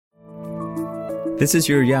This is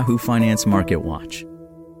your Yahoo Finance Market Watch.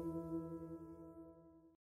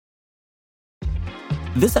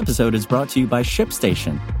 This episode is brought to you by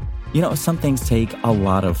ShipStation. You know, some things take a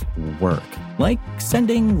lot of work, like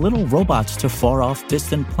sending little robots to far-off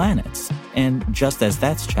distant planets. And just as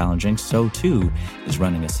that's challenging, so too is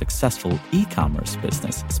running a successful e-commerce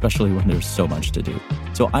business, especially when there's so much to do.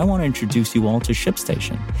 So I want to introduce you all to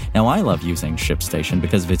ShipStation. Now, I love using ShipStation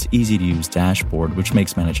because of its easy-to-use dashboard, which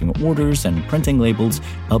makes managing orders and printing labels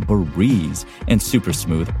a breeze and super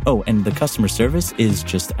smooth. Oh, and the customer service is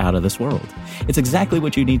just out of this world. It's exactly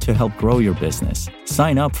what you need to help grow your business.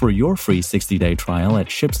 Sign up for your free 60-day trial at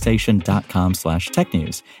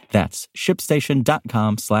shipstation.com/technews. That's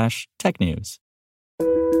shipstation.com/technews.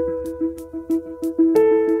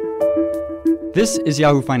 This is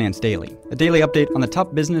Yahoo Finance Daily, a daily update on the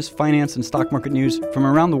top business, finance, and stock market news from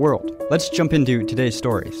around the world. Let's jump into today's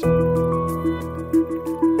stories.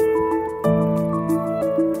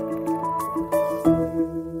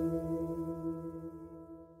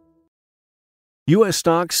 U.S.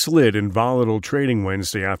 stocks slid in volatile trading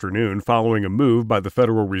Wednesday afternoon following a move by the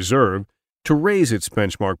Federal Reserve to raise its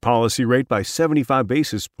benchmark policy rate by 75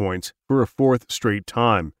 basis points for a fourth straight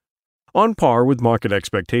time, on par with market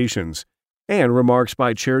expectations, and remarks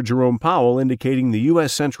by Chair Jerome Powell indicating the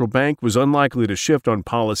U.S. Central Bank was unlikely to shift on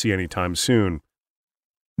policy anytime soon.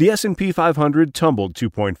 The S&P 500 tumbled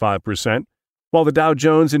 2.5%, while the Dow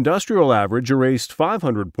Jones Industrial Average erased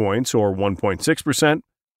 500 points or 1.6%.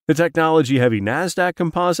 The technology-heavy NASDAQ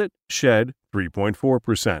Composite shed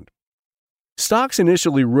 3.4%. Stocks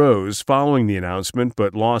initially rose following the announcement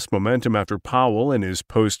but lost momentum after Powell, in his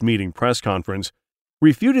post-meeting press conference,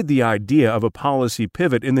 refuted the idea of a policy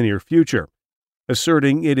pivot in the near future,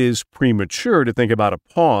 asserting it is premature to think about a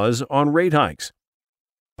pause on rate hikes.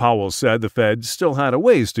 Powell said the Fed still had a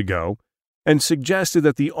ways to go and suggested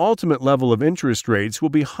that the ultimate level of interest rates will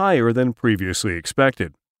be higher than previously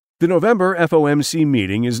expected. The November FOMC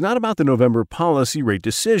meeting is not about the November policy rate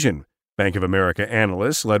decision, Bank of America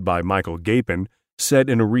analysts led by Michael Gapin said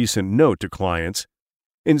in a recent note to clients.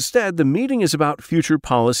 Instead, the meeting is about future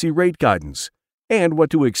policy rate guidance and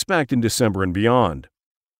what to expect in December and beyond.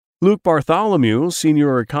 Luke Bartholomew,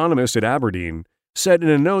 senior economist at Aberdeen, said in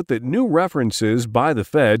a note that new references by the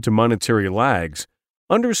Fed to monetary lags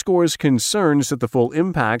underscores concerns that the full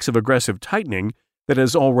impacts of aggressive tightening that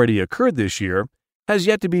has already occurred this year has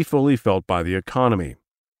yet to be fully felt by the economy.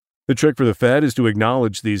 The trick for the Fed is to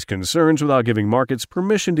acknowledge these concerns without giving markets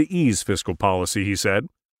permission to ease fiscal policy, he said.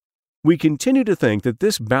 We continue to think that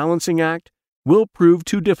this balancing act will prove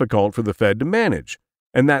too difficult for the Fed to manage,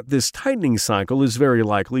 and that this tightening cycle is very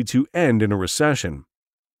likely to end in a recession.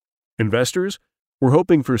 Investors were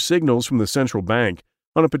hoping for signals from the central bank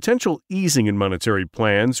on a potential easing in monetary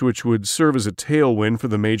plans, which would serve as a tailwind for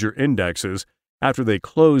the major indexes after they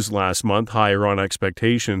closed last month higher on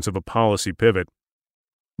expectations of a policy pivot.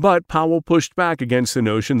 But Powell pushed back against the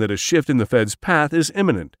notion that a shift in the Fed's path is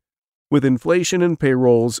imminent, with inflation and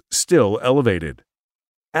payrolls still elevated.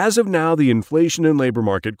 As of now, the inflation and labor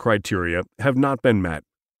market criteria have not been met,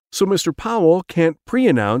 so Mr. Powell can't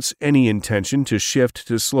pre-announce any intention to shift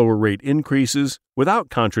to slower rate increases without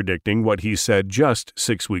contradicting what he said just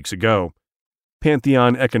 6 weeks ago.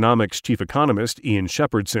 Pantheon Economics chief economist Ian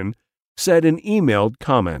Shepherdson said in emailed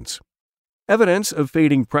comments, "Evidence of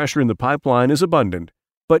fading pressure in the pipeline is abundant,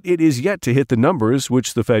 but it is yet to hit the numbers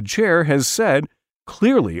which the Fed chair has said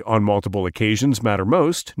clearly on multiple occasions matter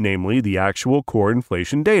most, namely the actual core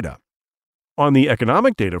inflation data." On the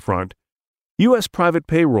economic data front, U.S. private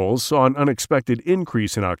payrolls saw an unexpected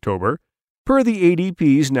increase in October, per the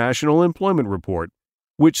ADP's National Employment Report,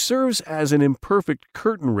 which serves as an imperfect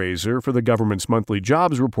curtain raiser for the government's monthly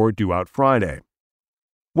jobs report due out Friday.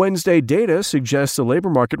 Wednesday data suggests the labor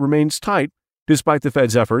market remains tight, despite the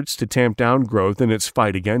Fed's efforts to tamp down growth in its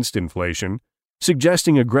fight against inflation,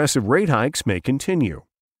 suggesting aggressive rate hikes may continue.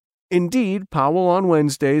 Indeed, Powell on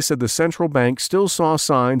Wednesday said the central bank still saw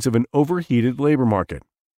signs of an overheated labor market.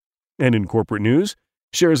 And in corporate news,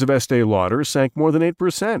 shares of Estée Lauder sank more than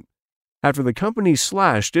 8%. After the company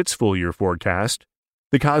slashed its full-year forecast,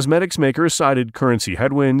 the cosmetics maker cited currency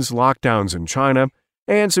headwinds, lockdowns in China,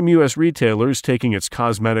 and some U.S. retailers taking its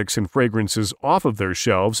cosmetics and fragrances off of their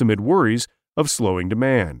shelves amid worries of slowing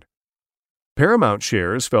demand. Paramount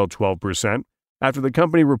shares fell 12% after the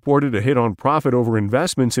company reported a hit on profit over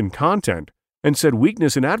investments in content and said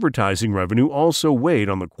weakness in advertising revenue also weighed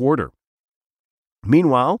on the quarter.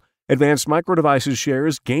 Meanwhile, Advanced Micro Devices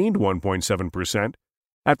shares gained 1.7%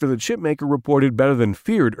 after the chipmaker reported better than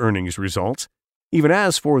feared earnings results, even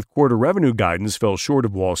as fourth quarter revenue guidance fell short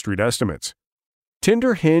of Wall Street estimates.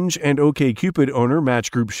 Tinder, Hinge, and OkCupid owner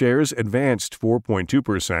Match Group shares advanced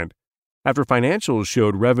 4.2% after financials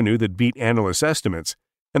showed revenue that beat analyst estimates,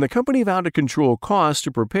 and the company vowed to control costs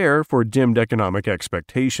to prepare for dimmed economic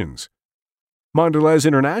expectations. Mondelez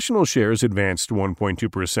International shares advanced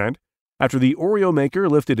 1.2% after the Oreo maker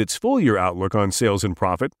lifted its full-year outlook on sales and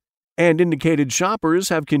profit, and indicated shoppers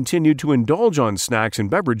have continued to indulge on snacks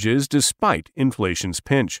and beverages despite inflation's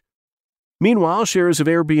pinch. Meanwhile, shares of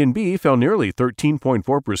Airbnb fell nearly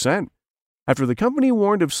 13.4% after the company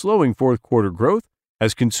warned of slowing fourth-quarter growth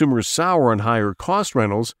as consumers sour on higher cost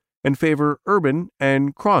rentals and favor urban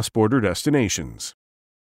and cross-border destinations.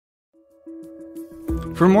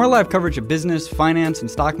 For more live coverage of business, finance, and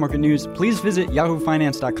stock market news, please visit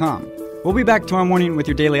yahoofinance.com. We'll be back tomorrow morning with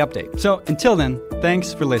your daily update. So until then,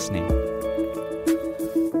 thanks for listening.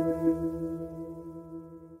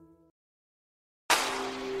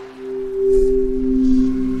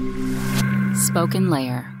 Spoken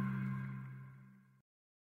Layer.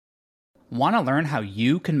 Want to learn how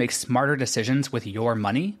you can make smarter decisions with your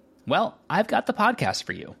money? Well, I've got the podcast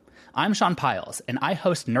for you. I'm Sean Piles, and I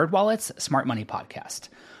host NerdWallet's Smart Money Podcast.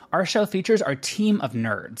 Our show features our team of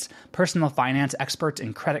nerds, personal finance experts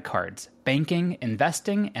in credit cards, banking,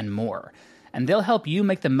 investing, and more. And they'll help you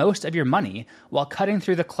make the most of your money while cutting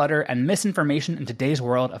through the clutter and misinformation in today's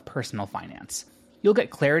world of personal finance. You'll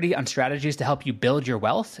get clarity on strategies to help you build your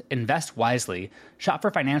wealth, invest wisely, shop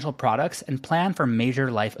for financial products, and plan for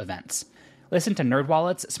major life events. Listen to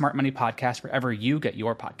NerdWallet's Smart Money Podcast wherever you get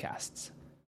your podcasts.